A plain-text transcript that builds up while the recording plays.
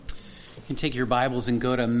You can take your Bibles and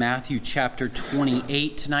go to Matthew chapter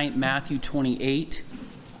 28 tonight. Matthew 28.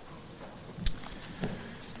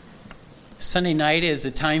 Sunday night is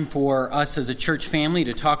a time for us as a church family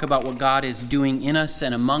to talk about what God is doing in us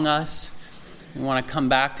and among us. We want to come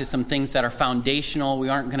back to some things that are foundational. We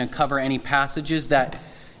aren't going to cover any passages that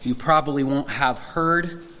you probably won't have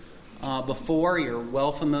heard before. You're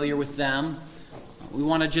well familiar with them. We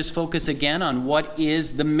want to just focus again on what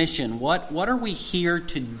is the mission. What are we here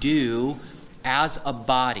to do as a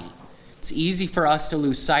body? It's easy for us to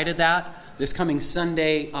lose sight of that. This coming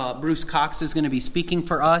Sunday, Bruce Cox is going to be speaking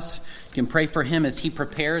for us. You can pray for him as he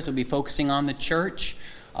prepares. He'll be focusing on the church.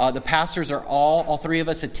 The pastors are all three of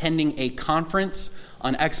us, attending a conference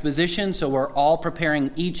on exposition. So we're all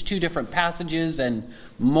preparing each two different passages and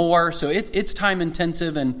more. So it's time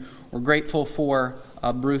intensive, and we're grateful for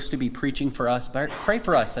Bruce to be preaching for us. But pray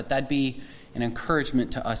for us that be an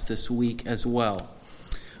encouragement to us this week as well.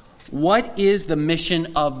 What is the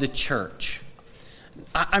mission of the church?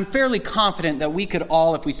 I'm fairly confident that we could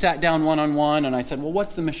all, if we sat down one-on-one and I said, well,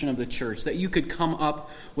 what's the mission of the church? That you could come up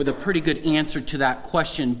with a pretty good answer to that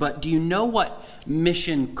question. But do you know what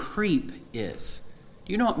mission creep is?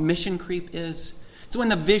 Do you know what mission creep is? It's when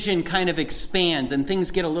the vision kind of expands and things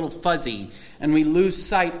get a little fuzzy and we lose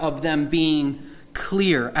sight of them being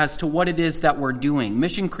clear as to what it is that we're doing.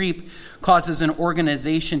 Mission creep causes an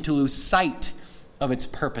organization to lose sight of its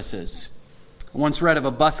purposes. I once read of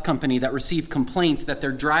a bus company that received complaints that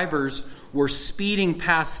their drivers were speeding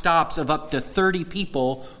past stops of up to 30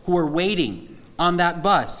 people who were waiting on that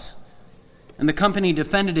bus. And the company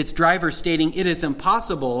defended its drivers, stating it is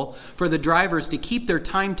impossible for the drivers to keep their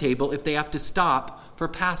timetable if they have to stop for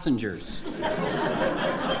passengers.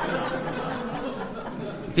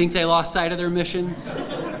 You think they lost sight of their mission?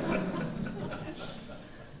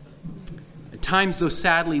 At times, though,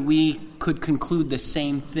 sadly, we could conclude the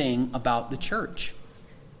same thing about the church.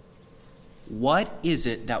 What is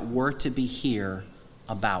it that we're to be here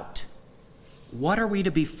about? What are we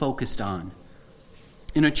to be focused on?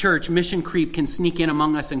 In a church, mission creep can sneak in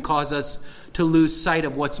among us and cause us to lose sight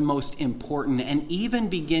of what's most important and even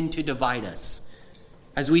begin to divide us.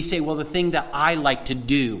 As we say, well, the thing that I like to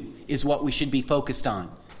do is what we should be focused on.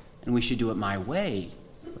 And we should do it my way,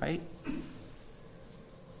 right?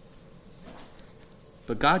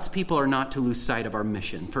 But God's people are not to lose sight of our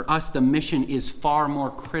mission. For us, the mission is far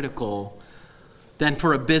more critical than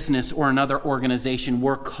for a business or another organization.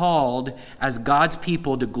 We're called as God's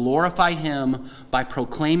people to glorify Him by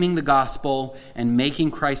proclaiming the gospel and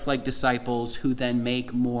making Christ-like disciples who then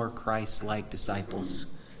make more Christ-like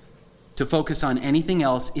disciples. To focus on anything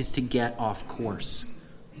else is to get off course.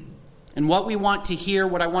 And what we want to hear,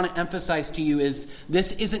 what I want to emphasize to you is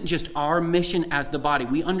this isn't just our mission as the body.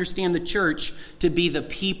 We understand the church to be the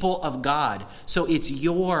people of God. So it's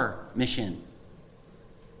your mission.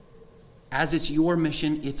 As it's your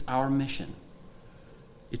mission, it's our mission.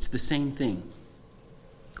 It's the same thing.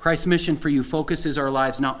 Christ's mission for you focuses our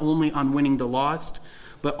lives not only on winning the lost,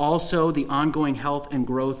 but also the ongoing health and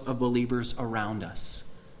growth of believers around us.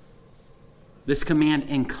 This command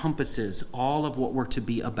encompasses all of what we're to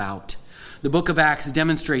be about. The book of Acts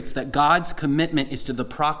demonstrates that God's commitment is to the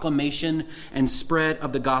proclamation and spread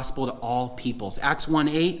of the gospel to all peoples. Acts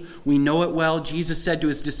 1:8, we know it well. Jesus said to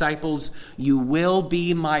his disciples, "You will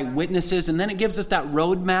be my witnesses." And then it gives us that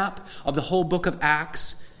roadmap of the whole book of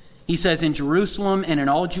Acts. He says, "In Jerusalem and in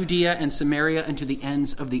all Judea and Samaria and to the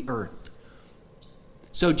ends of the earth."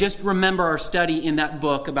 So just remember our study in that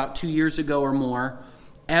book about 2 years ago or more.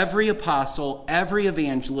 Every apostle, every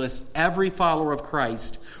evangelist, every follower of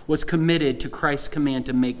Christ was committed to Christ's command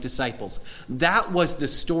to make disciples. That was the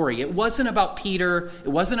story. It wasn't about Peter. It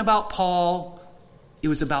wasn't about Paul. It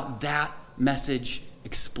was about that message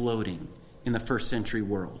exploding in the first century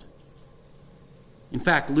world. In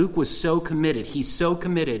fact, Luke was so committed. He's so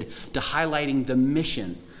committed to highlighting the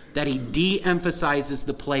mission that he de-emphasizes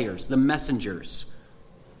the players, the messengers.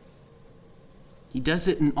 He does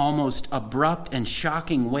it in almost abrupt and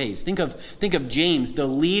shocking ways. Think of James, the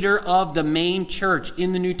leader of the main church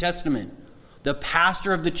in the New Testament, the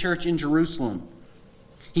pastor of the church in Jerusalem.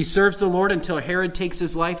 He serves the Lord until Herod takes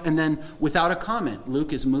his life, and then without a comment,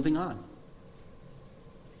 Luke is moving on.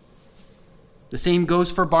 The same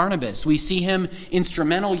goes for Barnabas. We see him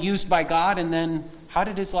instrumental, used by God, and then how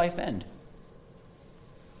did his life end?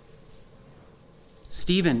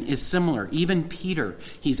 Stephen is similar. Even Peter.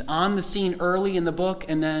 He's on the scene early in the book,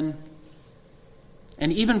 and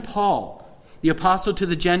even Paul, the apostle to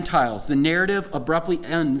the Gentiles. The narrative abruptly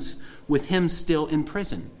ends with him still in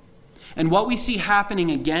prison. And what we see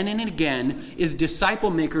happening again and again is disciple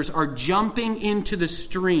makers are jumping into the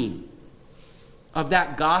stream of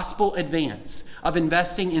that gospel advance, of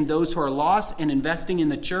investing in those who are lost and investing in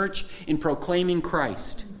the church in proclaiming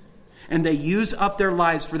Christ. And they use up their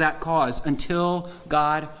lives for that cause until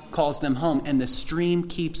God calls them home. And the stream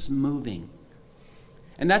keeps moving.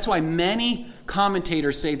 And that's why many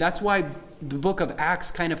commentators say that's why the book of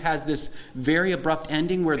Acts kind of has this very abrupt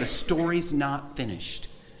ending where the story's not finished.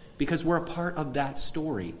 Because we're a part of that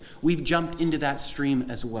story. We've jumped into that stream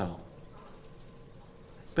as well.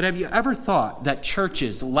 But have you ever thought that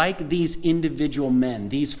churches like these individual men,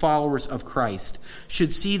 these followers of Christ,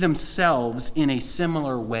 should see themselves in a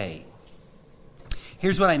similar way?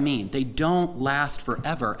 Here's what I mean. They don't last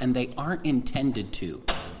forever, and they aren't intended to.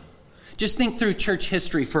 Just think through church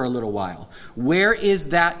history for a little while. Where is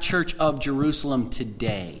that church of Jerusalem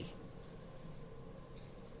today?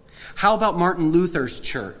 How about Martin Luther's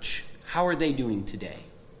church? How are they doing today?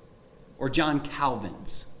 Or John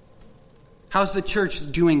Calvin's? How's the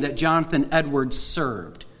church doing that Jonathan Edwards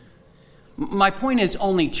served? My point is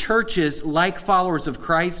only churches like followers of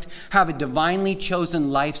Christ have a divinely chosen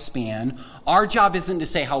lifespan. Our job isn't to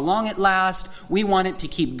say how long it lasts. We want it to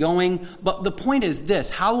keep going. But the point is this: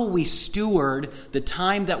 how will we steward the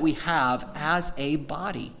time that we have as a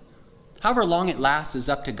body? However long it lasts is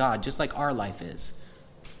up to God, just like our life is.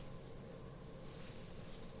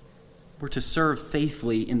 We're to serve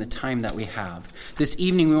faithfully in the time that we have. This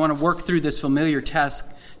evening, we want to work through this familiar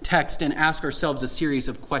text and ask ourselves a series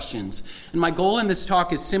of questions. And my goal in this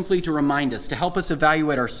talk is simply to remind us, to help us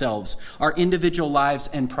evaluate ourselves, our individual lives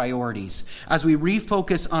and priorities. As we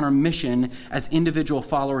refocus on our mission as individual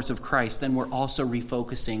followers of Christ, then we're also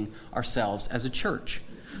refocusing ourselves as a church.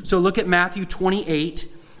 So look at Matthew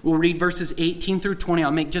 28. We'll read verses 18 through 20. I'll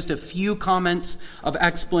make just a few comments of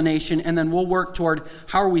explanation, and then we'll work toward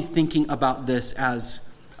how are we thinking about this as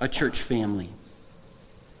a church family.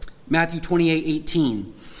 Matthew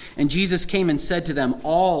 28:18. And Jesus came and said to them,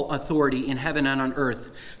 all authority in heaven and on earth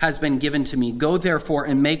has been given to me. Go therefore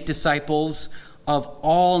and make disciples of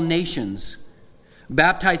all nations,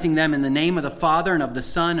 baptizing them in the name of the Father and of the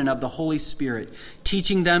Son and of the Holy Spirit,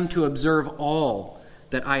 teaching them to observe all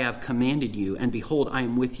that I have commanded you, and behold, I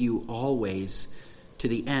am with you always to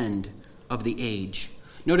the end of the age.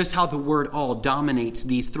 Notice how the word all dominates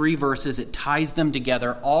these three verses. It ties them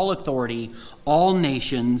together. All authority, all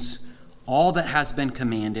nations, all that has been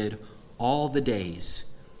commanded, all the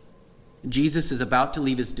days. Jesus is about to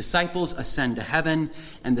leave his disciples, ascend to heaven,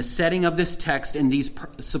 and the setting of this text and these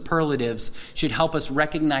superlatives should help us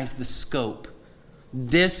recognize the scope.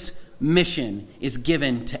 This mission is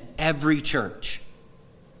given to every church.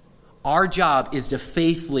 Our job is to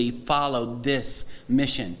faithfully follow this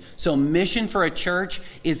mission. So mission for a church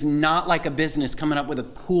is not like a business coming up with a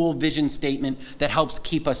cool vision statement that helps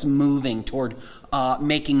keep us moving toward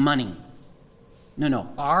making money. No.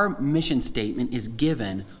 Our mission statement is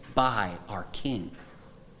given by our King.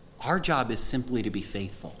 Our job is simply to be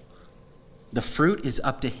faithful. The fruit is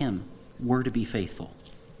up to him. We're to be faithful.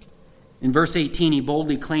 In verse 18, he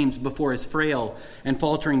boldly claims before his frail and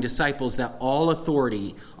faltering disciples that all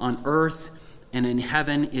authority on earth and in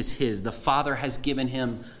heaven is his. The Father has given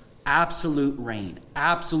him absolute reign,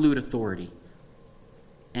 absolute authority.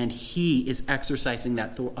 And he is exercising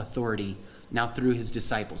that authority now through his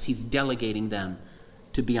disciples. He's delegating them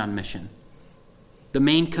to be on mission. The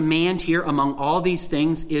main command here among all these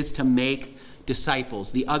things is to make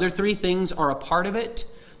disciples. The other three things are a part of it.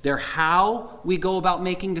 They're how we go about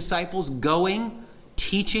making disciples, going,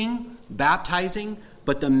 teaching, baptizing,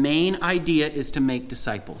 but the main idea is to make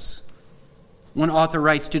disciples. One author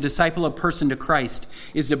writes, to disciple a person to Christ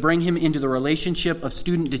is to bring him into the relationship of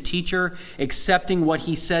student to teacher, accepting what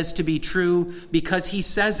he says to be true because he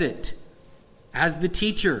says it as the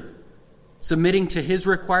teacher, submitting to his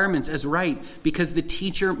requirements as right because the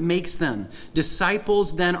teacher makes them.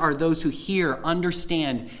 Disciples then are those who hear,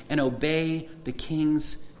 understand, and obey the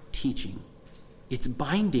King's teaching. It's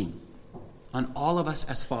binding on all of us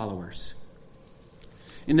as followers.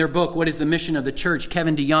 In their book, What is the Mission of the Church?,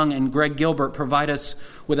 Kevin DeYoung and Greg Gilbert provide us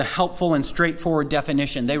with a helpful and straightforward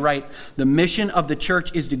definition. They write, the mission of the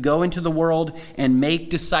church is to go into the world and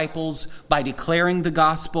make disciples by declaring the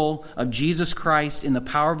gospel of Jesus Christ in the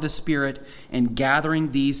power of the Spirit and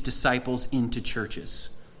gathering these disciples into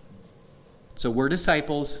churches. So we're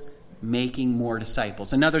disciples making more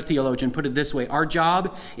disciples. Another theologian put it this way: our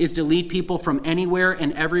job is to lead people from anywhere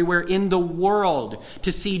and everywhere in the world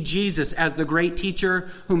to see Jesus as the great teacher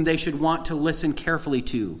whom they should want to listen carefully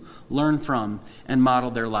to, learn from, and model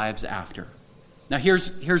their lives after. Now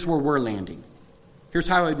here's where we're landing. Here's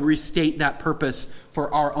how I would restate that purpose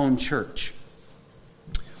for our own church.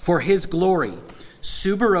 For his glory,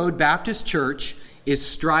 Suba Road Baptist Church is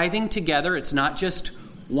striving together. It's not just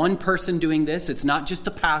one person doing this. It's not just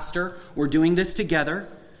the pastor. We're doing this together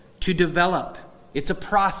to develop. It's a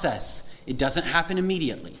process. It doesn't happen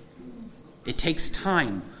immediately. It takes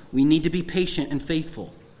time. We need to be patient and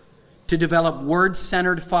faithful to develop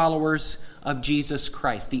word-centered followers of Jesus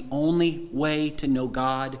Christ. The only way to know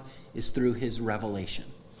God is through his revelation.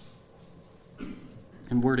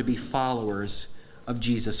 And we're to be followers of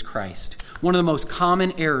Jesus Christ. One of the most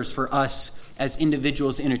common errors for us as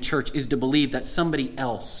individuals in a church is to believe that somebody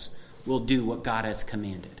else will do what God has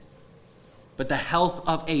commanded. But the health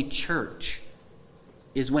of a church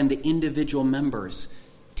is when the individual members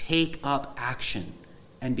take up action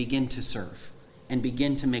and begin to serve and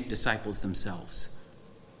begin to make disciples themselves.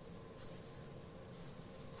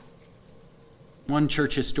 One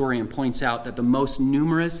church historian points out that the most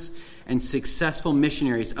numerous and successful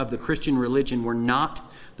missionaries of the Christian religion were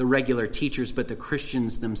not the regular teachers, but the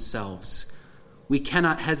Christians themselves. We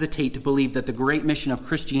cannot hesitate to believe that the great mission of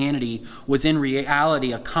Christianity was in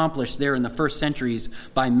reality accomplished there in the first centuries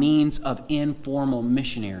by means of informal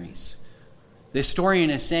missionaries. The historian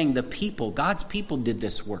is saying the people, God's people, did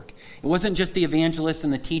this work. It wasn't just the evangelists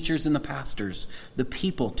and the teachers and the pastors. The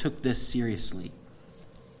people took this seriously.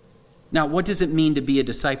 Now, what does it mean to be a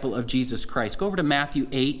disciple of Jesus Christ? Go over to Matthew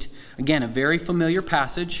 8. Again, a very familiar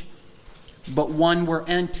passage, but one we're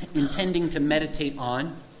intending to meditate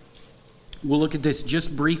on. We'll look at this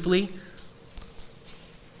just briefly.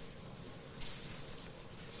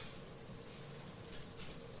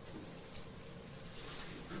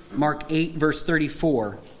 Mark 8, verse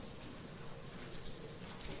 34.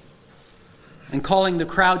 And calling the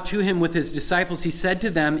crowd to him with his disciples, he said to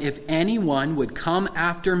them, "If anyone would come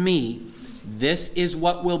after me," this is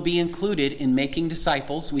what will be included in making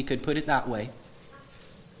disciples. We could put it that way.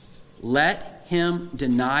 "Let him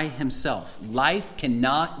deny himself." Life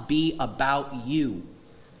cannot be about you.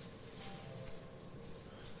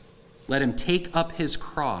 "Let him take up his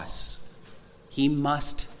cross." He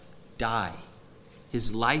must die.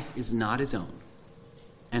 His life is not his own.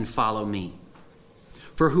 "And follow me.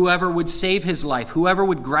 For whoever would save his life, whoever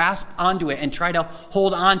would grasp onto it and try to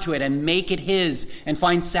hold onto it and make it his and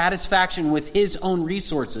find satisfaction with his own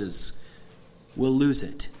resources, will lose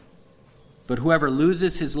it. But whoever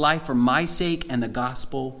loses his life for my sake and the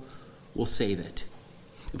gospel will save it."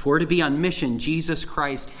 If we're to be on mission, Jesus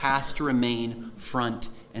Christ has to remain front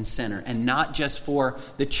and center, and not just for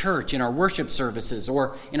the church in our worship services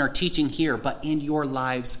or in our teaching here, but in your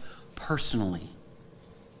lives personally.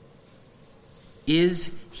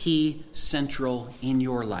 Is he central in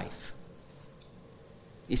your life?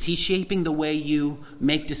 Is he shaping the way you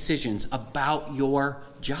make decisions about your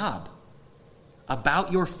job,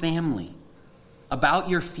 about your family, about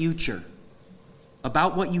your future,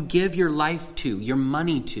 about what you give your life to, your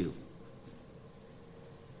money to?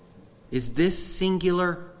 Is this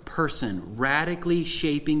singular person radically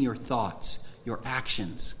shaping your thoughts, your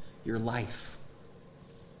actions, your life?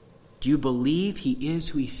 Do you believe he is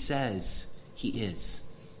who he says he is?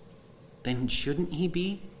 Then shouldn't he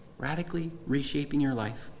be radically reshaping your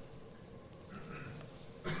life?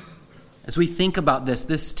 As we think about this,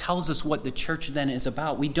 this tells us what the church then is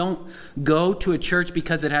about. We don't go to a church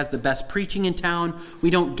because it has the best preaching in town.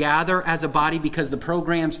 We don't gather as a body because the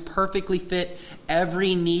programs perfectly fit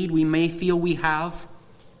every need we may feel we have,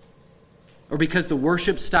 or because the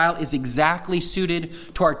worship style is exactly suited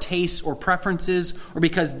to our tastes or preferences, or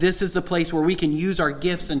because this is the place where we can use our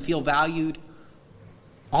gifts and feel valued.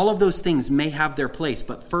 All of those things may have their place,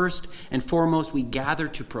 but first and foremost, we gather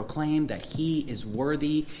to proclaim that he is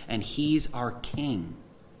worthy and he's our King.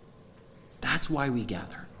 That's why we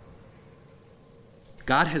gather.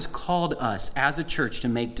 God has called us as a church to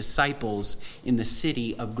make disciples in the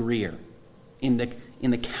city of Greer, in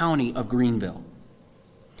the county of Greenville.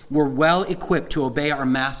 We're well equipped to obey our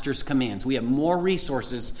master's commands. We have more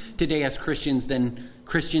resources today as Christians than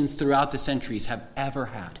Christians throughout the centuries have ever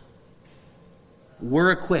had.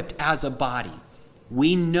 We're equipped as a body.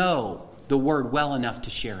 We know the word well enough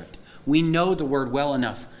to share it. We know the word well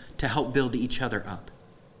enough to help build each other up.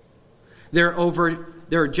 There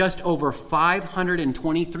are just over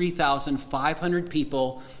 523,500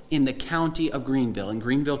 people in the county of Greenville, in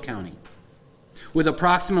Greenville County, with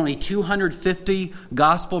approximately 250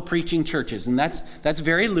 gospel preaching churches. And that's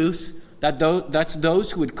very loose. That's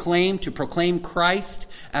those who would claim to proclaim Christ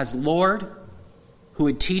as Lord, who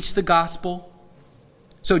would teach the gospel.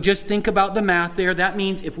 So just think about the math there. That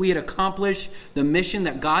means if we had accomplished the mission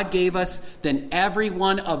that God gave us, then every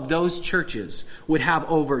one of those churches would have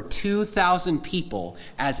over 2,000 people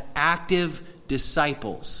as active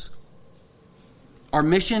disciples. Our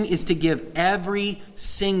mission is to give every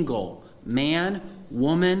single man,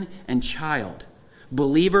 woman, and child,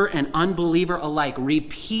 believer and unbeliever alike,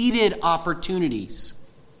 repeated opportunities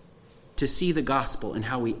to see the gospel in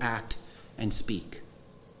how we act and speak.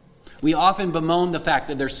 We often bemoan the fact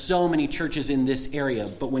that there's so many churches in this area,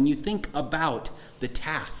 but when you think about the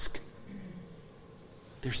task,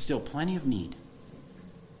 there's still plenty of need.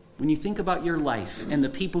 When you think about your life and the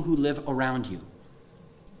people who live around you,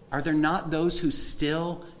 are there not those who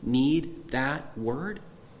still need that word?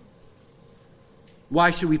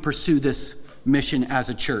 Why should we pursue this mission as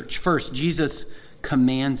a church? First, Jesus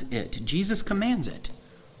commands it. Jesus commands it.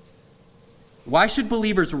 Why should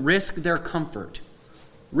believers risk their comfort,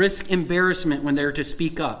 risk embarrassment when they're to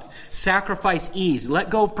speak up, sacrifice ease,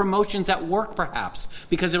 let go of promotions at work perhaps,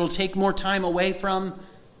 because it'll take more time away from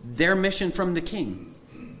their mission from the King?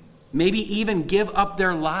 Maybe even give up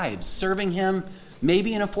their lives, serving him,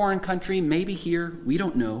 maybe in a foreign country, maybe here, we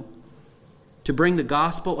don't know, to bring the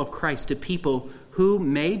gospel of Christ to people who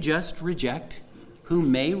may just reject, who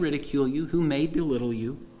may ridicule you, who may belittle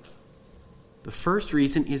you. The first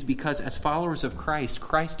reason is because as followers of Christ,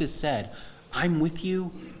 Christ has said, I'm with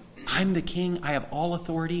you, I'm the King, I have all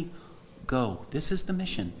authority, go. This is the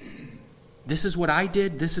mission. This is what I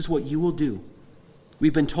did, this is what you will do.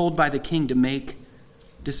 We've been told by the King to make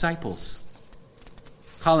disciples.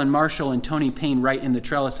 Colin Marshall and Tony Payne write in The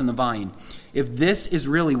Trellis and the Vine, if this is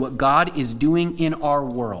really what God is doing in our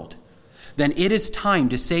world, then it is time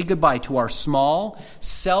to say goodbye to our small,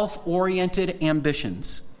 self-oriented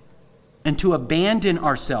ambitions and to abandon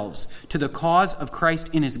ourselves to the cause of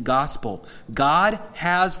Christ in his gospel. God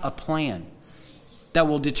has a plan that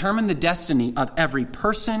will determine the destiny of every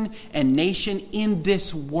person and nation in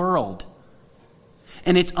this world.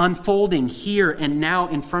 And it's unfolding here and now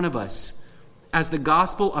in front of us as the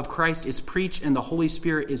gospel of Christ is preached and the Holy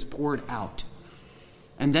Spirit is poured out.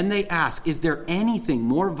 And then they ask, is there anything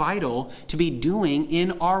more vital to be doing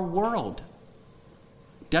in our world?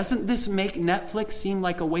 Doesn't this make Netflix seem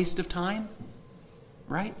like a waste of time?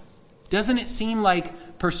 Right? Doesn't it seem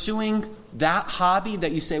like pursuing that hobby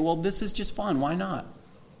that you say, well, this is just fun, why not?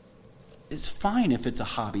 It's fine if it's a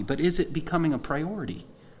hobby, but is it becoming a priority?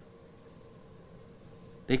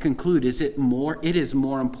 They conclude, it is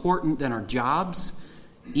more important than our jobs,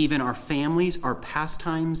 even our families, our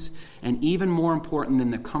pastimes, and even more important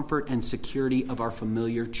than the comfort and security of our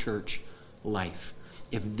familiar church life.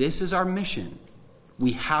 If this is our mission,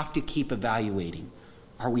 we have to keep evaluating.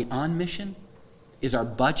 Are we on mission? Is our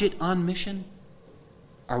budget on mission?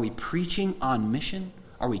 Are we preaching on mission?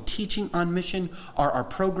 Are we teaching on mission? Are our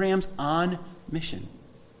programs on mission?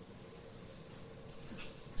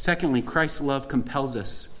 Secondly, Christ's love compels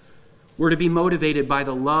us. We're to be motivated by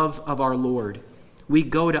the love of our Lord. We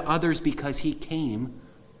go to others because he came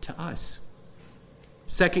to us.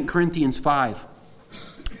 2 Corinthians 5,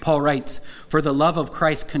 Paul writes, for the love of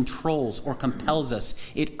Christ controls or compels us.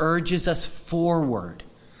 It urges us forward.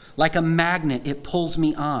 Like a magnet, it pulls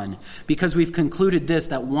me on. Because we've concluded this,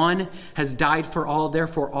 that one has died for all,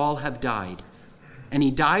 therefore all have died. And he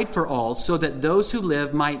died for all so that those who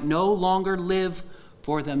live might no longer live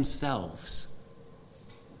for themselves,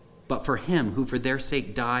 but for him who for their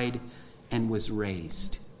sake died and was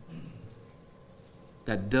raised.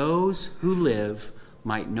 That those who live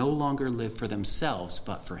might no longer live for themselves,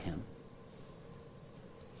 but for him.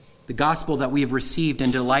 The gospel that we have received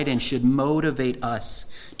and delight in should motivate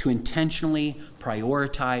us to intentionally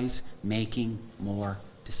prioritize making more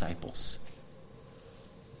disciples.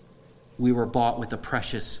 We were bought with the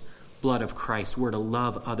precious blood of Christ. We're to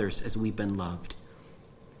love others as we've been loved.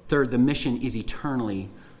 Third, the mission is eternally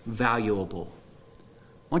valuable.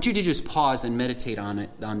 I want you to just pause and meditate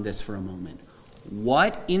on this for a moment.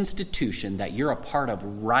 What institution that you're a part of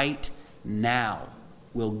right now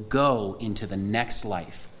will go into the next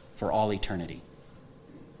life for all eternity?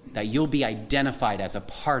 That you'll be identified as a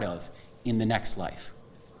part of in the next life?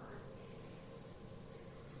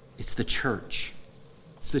 It's the church.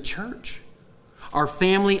 It's the church. Our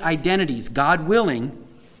family identities, God willing,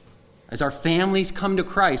 as our families come to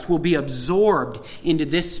Christ, will be absorbed into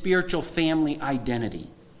this spiritual family identity.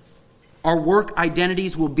 Our work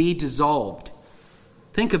identities will be dissolved.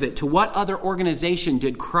 Think of it. To what other organization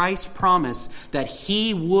did Christ promise that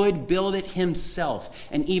he would build it himself,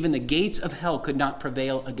 and even the gates of hell could not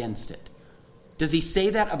prevail against it? Does he say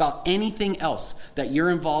that about anything else that you're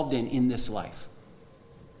involved in this life?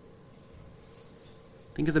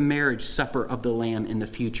 Think of the marriage supper of the Lamb in the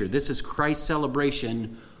future. This is Christ's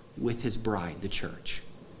celebration with his bride, the church.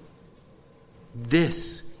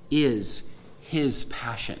 This is his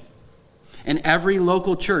passion. And every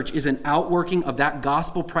local church is an outworking of that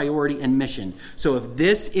gospel priority and mission. So if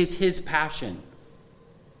this is his passion,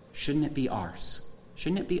 shouldn't it be ours?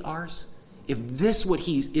 Shouldn't it be ours? If this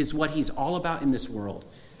is what he's all about in this world,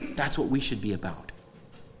 that's what we should be about.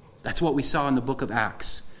 That's what we saw in the book of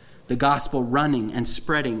Acts. The gospel running and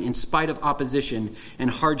spreading in spite of opposition and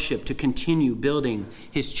hardship to continue building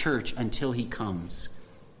his church until he comes.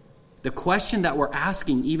 The question that we're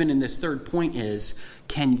asking even in this third point is,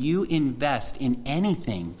 can you invest in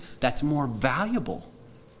anything that's more valuable,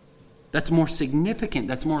 that's more significant,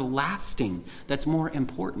 that's more lasting, that's more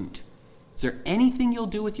important? Is there anything you'll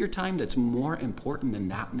do with your time that's more important than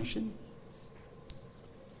that mission?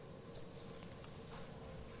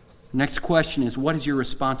 Next question is, what is your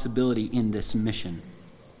responsibility in this mission?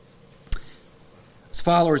 As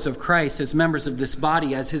followers of Christ, as members of this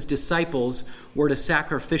body, as his disciples, we're to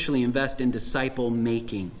sacrificially invest in disciple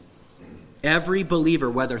making. Every believer,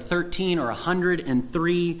 whether 13 or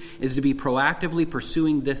 103, is to be proactively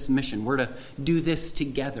pursuing this mission. We're to do this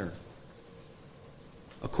together.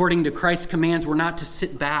 According to Christ's commands, we're not to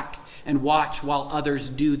sit back and watch while others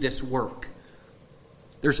do this work.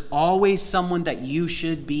 There's always someone that you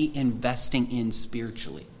should be investing in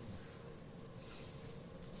spiritually.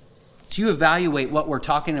 As you evaluate what we're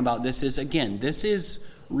talking about, this is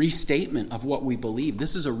restatement of what we believe.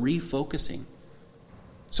 This is a refocusing.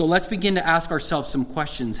 So let's begin to ask ourselves some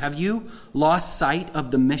questions. Have you lost sight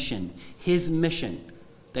of the mission, his mission,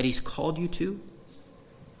 that he's called you to?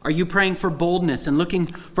 Are you praying for boldness and looking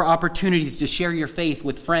for opportunities to share your faith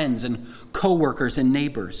with friends and coworkers and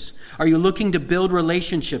neighbors? Are you looking to build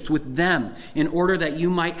relationships with them in order that you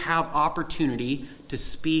might have opportunity to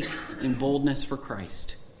speak in boldness for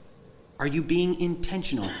Christ? Are you being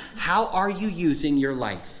intentional? How are you using your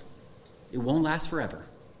life? It won't last forever.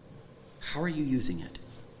 How are you using it?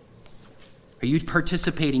 Are you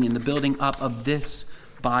participating in the building up of this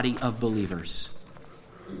body of believers?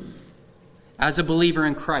 As a believer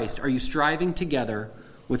in Christ, are you striving together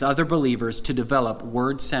with other believers to develop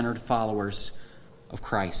word-centered followers of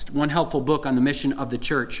Christ? One helpful book on the mission of the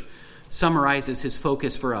church summarizes his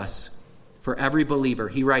focus for us, for every believer.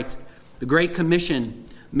 He writes, "The Great Commission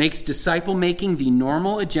makes disciple-making the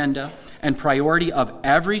normal agenda and priority of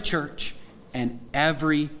every church and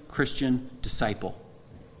every Christian disciple.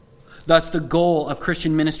 Thus, the goal of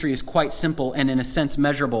Christian ministry is quite simple and in a sense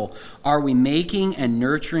measurable. Are we making and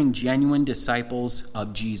nurturing genuine disciples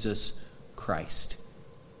of Jesus Christ?"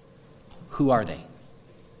 Who are they?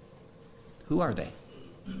 Who are they?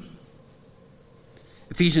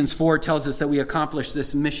 Ephesians 4 tells us that we accomplish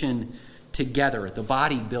this mission together. The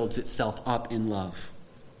body builds itself up in love.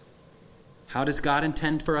 How does God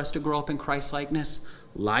intend for us to grow up in Christ-likeness?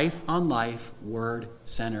 Life on life,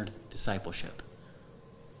 word-centered discipleship.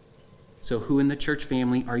 So who in the church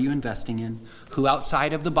family are you investing in? Who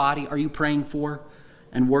outside of the body are you praying for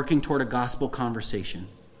and working toward a gospel conversation?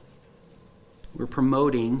 We're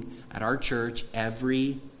promoting at our church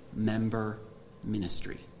every member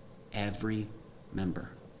ministry. Every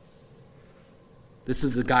member. This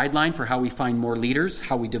is the guideline for how we find more leaders,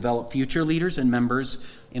 how we develop future leaders and members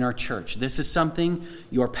in our church. This is something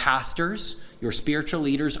your pastors, your spiritual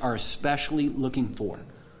leaders are especially looking for.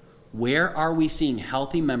 Where are we seeing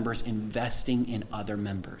healthy members investing in other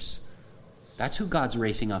members? That's who God's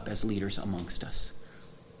raising up as leaders amongst us.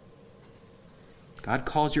 God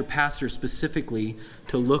calls your pastor specifically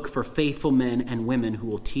to look for faithful men and women who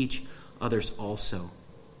will teach others also.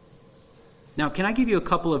 Now, can I give you a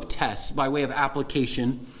couple of tests by way of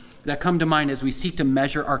application that come to mind as we seek to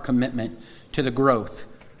measure our commitment to the growth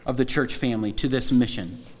of the church family, to this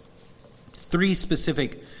mission? 3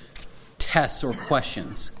 specific tests or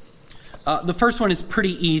questions. The first one is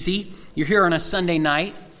pretty easy. You're here on a Sunday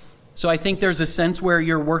night, so I think there's a sense where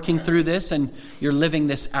you're working through this and you're living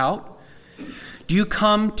this out. Do you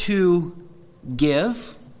come to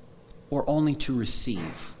give or only to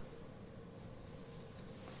receive?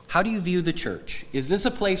 How do you view the church? Is this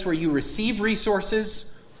a place where you receive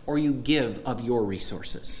resources or you give of your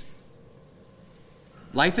resources?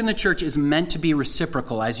 Life in the church is meant to be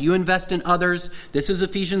reciprocal. As you invest in others, this is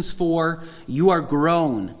Ephesians 4, you are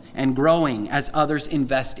grown and growing as others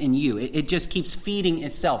invest in you. It just keeps feeding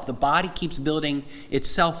itself. The body keeps building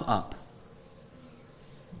itself up.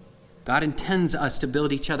 God intends us to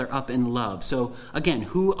build each other up in love. So again,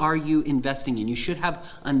 who are you investing in? You should have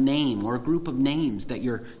a name or a group of names that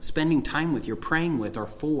you're spending time with, you're praying with or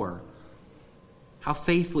for. How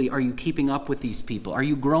faithfully are you keeping up with these people? Are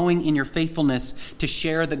you growing in your faithfulness to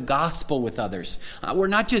share the gospel with others? We're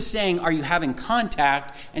not just saying, are you having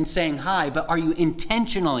contact and saying hi, but are you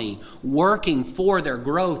intentionally working for their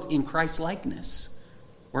growth in Christ-likeness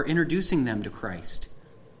or introducing them to Christ?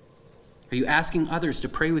 Are you asking others to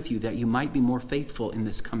pray with you that you might be more faithful in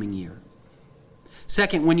this coming year?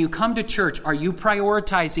 Second, when you come to church, are you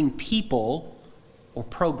prioritizing people or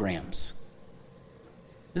programs?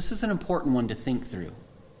 This is an important one to think through.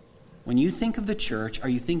 When you think of the church, are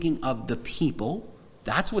you thinking of the people?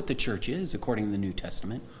 That's what the church is, according to the New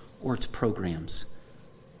Testament, or its programs.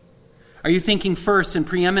 Are you thinking first and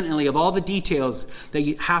preeminently of all the details that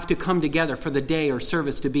you have to come together for the day or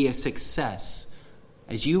service to be a success?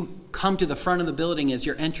 As you come to the front of the building, as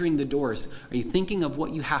you're entering the doors, are you thinking of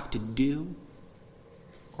what you have to do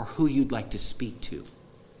or who you'd like to speak to?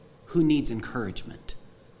 Who needs encouragement?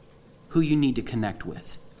 Who you need to connect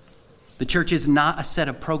with? The church is not a set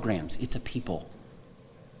of programs, it's a people.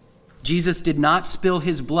 Jesus did not spill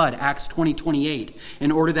his blood, Acts 20:28,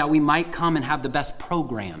 in order that we might come and have the best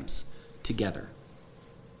programs together.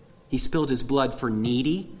 He spilled his blood for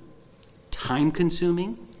needy,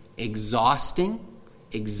 time-consuming, exhausting,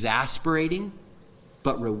 exasperating,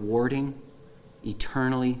 but rewarding,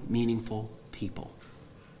 eternally meaningful people.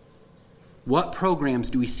 What programs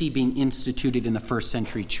do we see being instituted in the first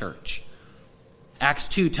century church? Acts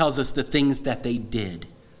 2 tells us the things that they did.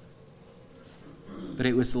 But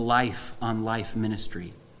it was life-on-life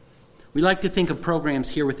ministry. We like to think of programs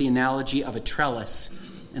here with the analogy of a trellis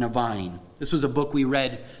and a vine. This was a book we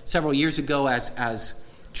read several years ago as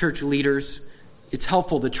church leaders. It's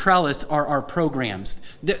helpful. The trellis are our programs.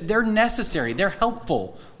 They're necessary. They're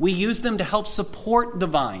helpful. We use them to help support the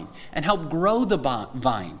vine and help grow the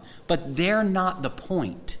vine. But they're not the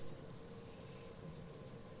point.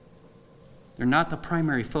 They're not the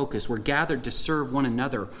primary focus. We're gathered to serve one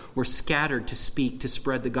another. We're scattered to speak, to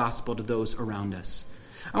spread the gospel to those around us.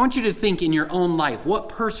 I want you to think in your own life, what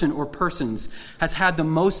person or persons has had the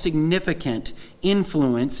most significant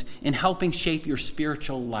influence in helping shape your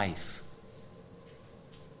spiritual life?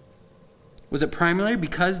 Was it primarily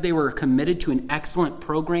because they were committed to an excellent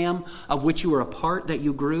program of which you were a part that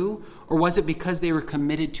you grew? Or was it because they were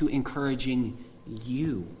committed to encouraging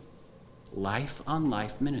you?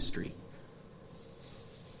 Life-on-life ministry.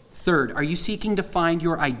 Third, are you seeking to find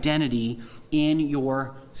your identity in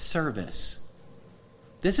your service?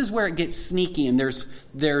 This is where it gets sneaky and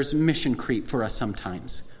there's mission creep for us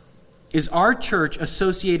sometimes. Is our church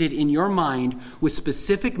associated in your mind with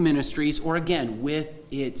specific ministries or, again, with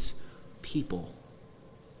its people?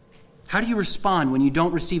 How do you respond when you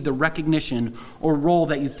don't receive the recognition or role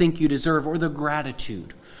that you think you deserve or the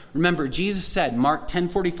gratitude? Remember, Jesus said, Mark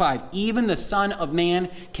 10:45, even the Son of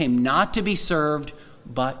Man came not to be served,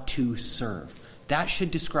 but to serve. That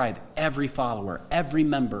should describe every follower, every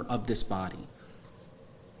member of this body.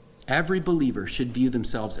 Every believer should view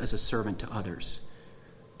themselves as a servant to others.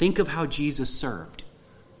 Think of how Jesus served.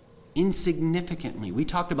 Insignificantly. We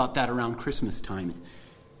talked about that around Christmas time.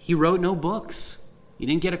 He wrote no books. He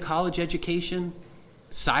didn't get a college education.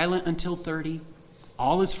 Silent until 30.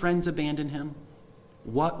 All his friends abandoned him.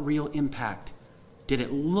 What real impact did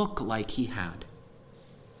it look like he had?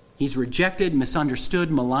 He's rejected, misunderstood,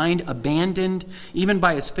 maligned, abandoned, even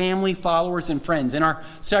by his family, followers, and friends. In our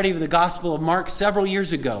study of the Gospel of Mark several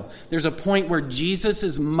years ago, there's a point where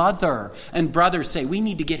Jesus' mother and brothers say, we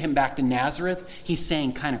need to get him back to Nazareth. He's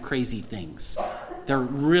saying kind of crazy things. They're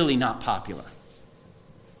really not popular.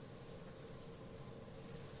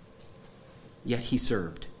 Yet he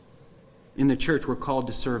served. In the church, we're called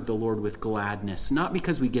to serve the Lord with gladness, not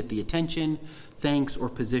because we get the attention, thanks, or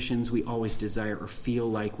positions we always desire or feel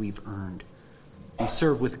like we've earned. We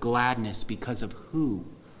serve with gladness because of who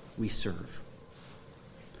we serve.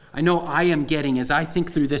 I know I am getting, as I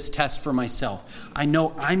think through this test for myself, I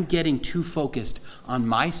know I'm getting too focused on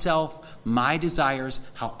myself, my desires,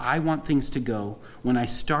 how I want things to go, when I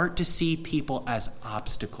start to see people as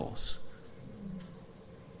obstacles.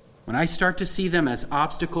 When I start to see them as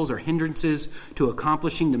obstacles or hindrances to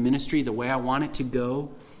accomplishing the ministry the way I want it to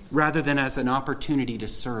go, rather than as an opportunity to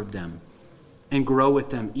serve them and grow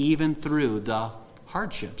with them even through the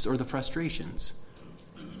hardships or the frustrations.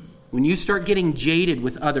 When you start getting jaded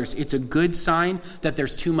with others, it's a good sign that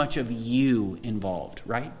there's too much of you involved,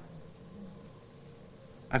 right?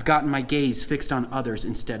 I've gotten my gaze fixed on others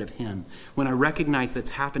instead of him. When I recognize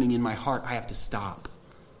that's happening in my heart, I have to stop,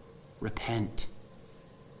 repent,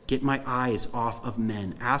 get my eyes off of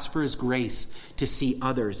men, ask for his grace to see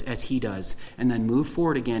others as he does, and then move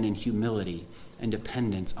forward again in humility and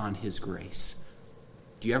dependence on his grace.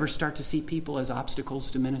 Do you ever start to see people as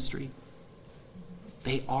obstacles to ministry?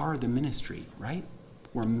 They are the ministry, right?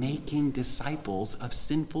 We're making disciples of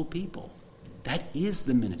sinful people. That is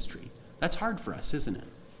the ministry. That's hard for us, isn't it?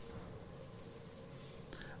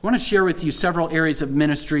 I want to share with you several areas of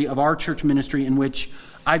ministry, of our church ministry, in which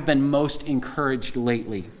I've been most encouraged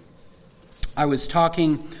lately. I was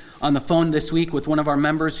talking on the phone this week with one of our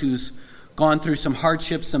members who's gone through some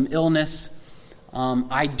hardships, some illness.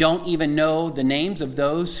 I don't even know the names of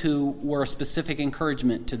those who were a specific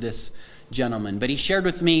encouragement to this gentleman. But he shared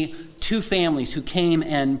with me 2 families who came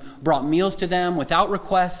and brought meals to them without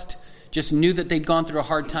request, just knew that they'd gone through a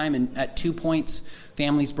hard time, and at 2 points,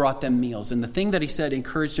 families brought them meals. And the thing that he said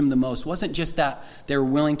encouraged him the most wasn't just that they were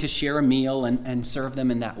willing to share a meal and serve them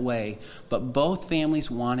in that way, but both families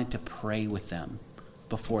wanted to pray with them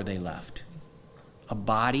before they left. A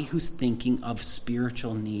body who's thinking of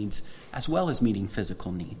spiritual needs as well as meeting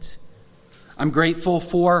physical needs. I'm grateful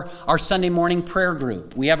for our Sunday morning prayer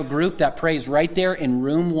group. We have a group that prays right there in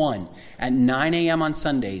room 1 at 9 a.m. on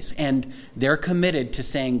Sundays, and they're committed to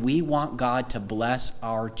saying, we want God to bless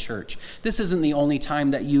our church. This isn't the only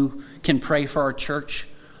time that you can pray for our church,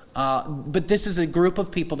 but this is a group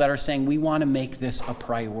of people that are saying, we want to make this a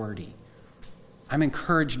priority. I'm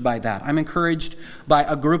encouraged by that. I'm encouraged by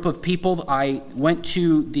a group of people. I went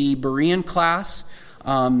to the Berean class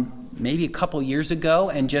maybe a couple years ago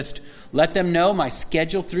and just let them know my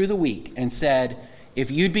schedule through the week and said,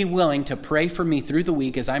 if you'd be willing to pray for me through the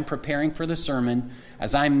week as I'm preparing for the sermon,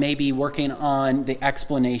 as I'm maybe working on the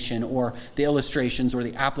explanation or the illustrations or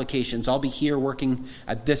the applications, I'll be here working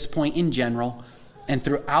at this point in general. And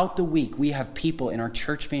throughout the week, we have people in our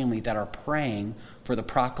church family that are praying for the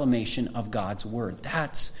proclamation of God's word.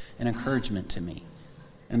 That's an encouragement to me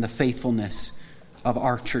and the faithfulness of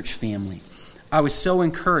our church family. I was so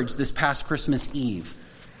encouraged this past Christmas Eve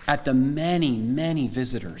at the many, many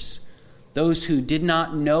visitors, those who did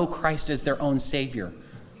not know Christ as their own Savior,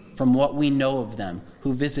 from what we know of them,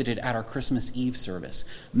 who visited at our Christmas Eve service.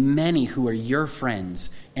 Many who are your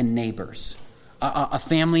friends and neighbors. A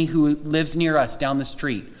family who lives near us down the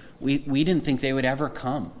street. We didn't think they would ever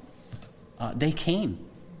come. They came.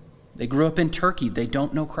 They grew up in Turkey. They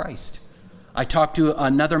don't know Christ. I talked to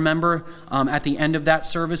another member at the end of that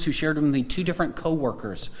service who shared with me 2 different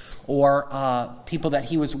co-workers or people that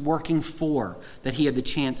he was working for that he had the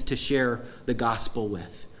chance to share the gospel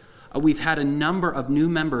with. We've had a number of new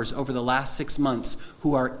members over the last 6 months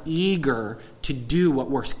who are eager to do what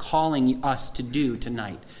we're calling us to do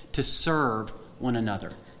tonight, to serve one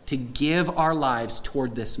another, to give our lives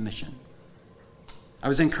toward this mission. I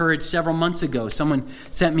was encouraged several months ago. Someone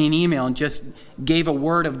sent me an email and just gave a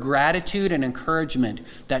word of gratitude and encouragement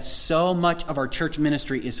that so much of our church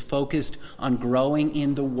ministry is focused on growing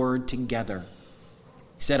in the Word together.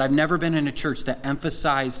 He said, I've never been in a church that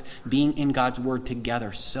emphasized being in God's Word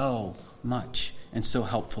together so much and so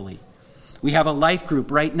helpfully. We have a life group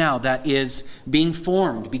right now that is being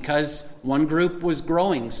formed because one group was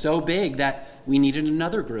growing so big that we needed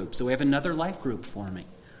another group. So we have another life group forming.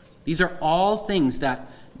 These are all things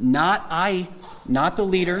that not the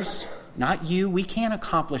leaders, not you, we can't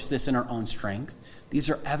accomplish this in our own strength.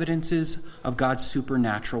 These are evidences of God's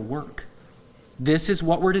supernatural work. This is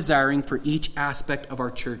what we're desiring for each aspect of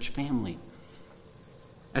our church family.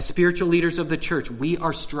 As spiritual leaders of the church, we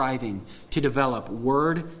are striving to develop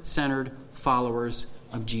word-centered followers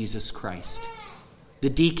of Jesus Christ.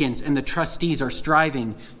 The deacons and the trustees are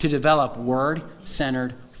striving to develop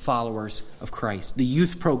word-centered followers of Christ. The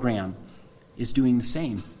youth program is doing the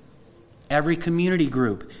same. Every community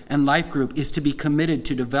group and life group is to be committed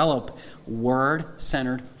to develop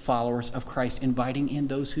word-centered followers of Christ, inviting in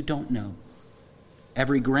those who don't know.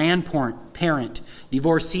 Every grandparent,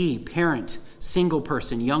 divorcee, parent, single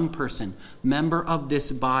person, young person, member of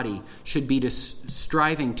this body should be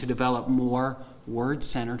striving to develop more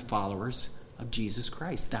word-centered followers of Jesus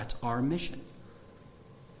Christ. That's our mission.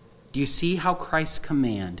 Do you see how Christ's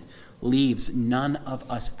command leaves none of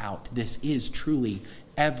us out? This is truly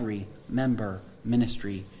every member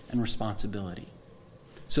ministry and responsibility.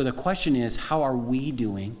 So the question is, how are we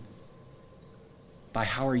doing?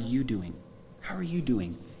 How are you doing? How are you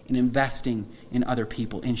doing in investing in other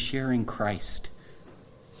people, in sharing Christ?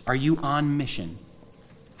 Are you on mission?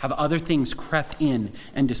 Have other things crept in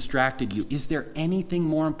and distracted you? Is there anything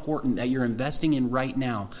more important that you're investing in right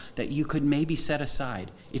now that you could maybe set aside?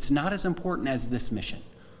 It's not as important as this mission.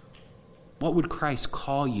 What would Christ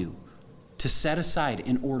call you to set aside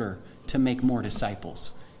in order to make more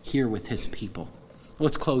disciples here with his people?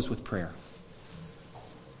 Let's close with prayer.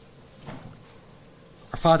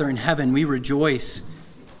 Our Father in heaven, we rejoice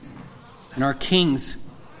in our King's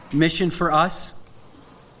mission for us.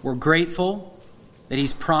 We're grateful that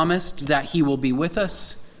he's promised that he will be with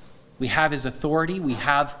us. We have his authority. We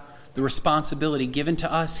have the responsibility given to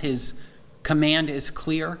us. His command is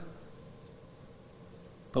clear.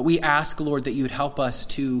 But we ask, Lord, that you would help us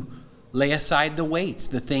to lay aside the weights,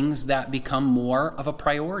 the things that become more of a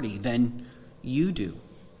priority than you do.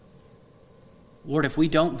 Lord, if we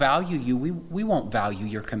don't value you, we won't value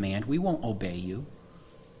your command. We won't obey you.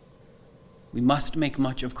 We must make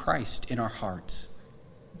much of Christ in our hearts.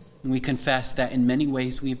 And we confess that in many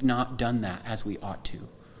ways we have not done that as we ought to.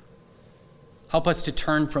 Help us to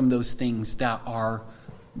turn from those things that are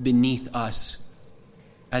beneath us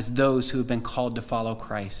as those who have been called to follow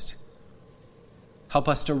Christ. Help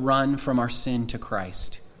us to run from our sin to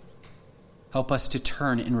Christ. Help us to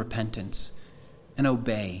turn in repentance and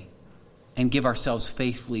obey and give ourselves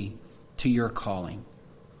faithfully to your calling.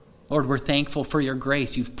 Lord, we're thankful for your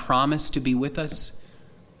grace. You've promised to be with us.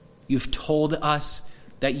 You've told us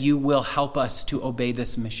that you will help us to obey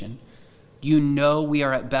this mission. You know we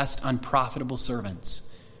are at best unprofitable servants,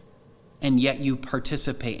 and yet you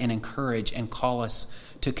participate and encourage and call us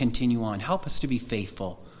to continue on. Help us to be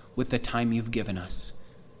faithful with the time you've given us.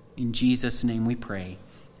 In Jesus' name we pray.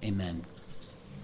 Amen.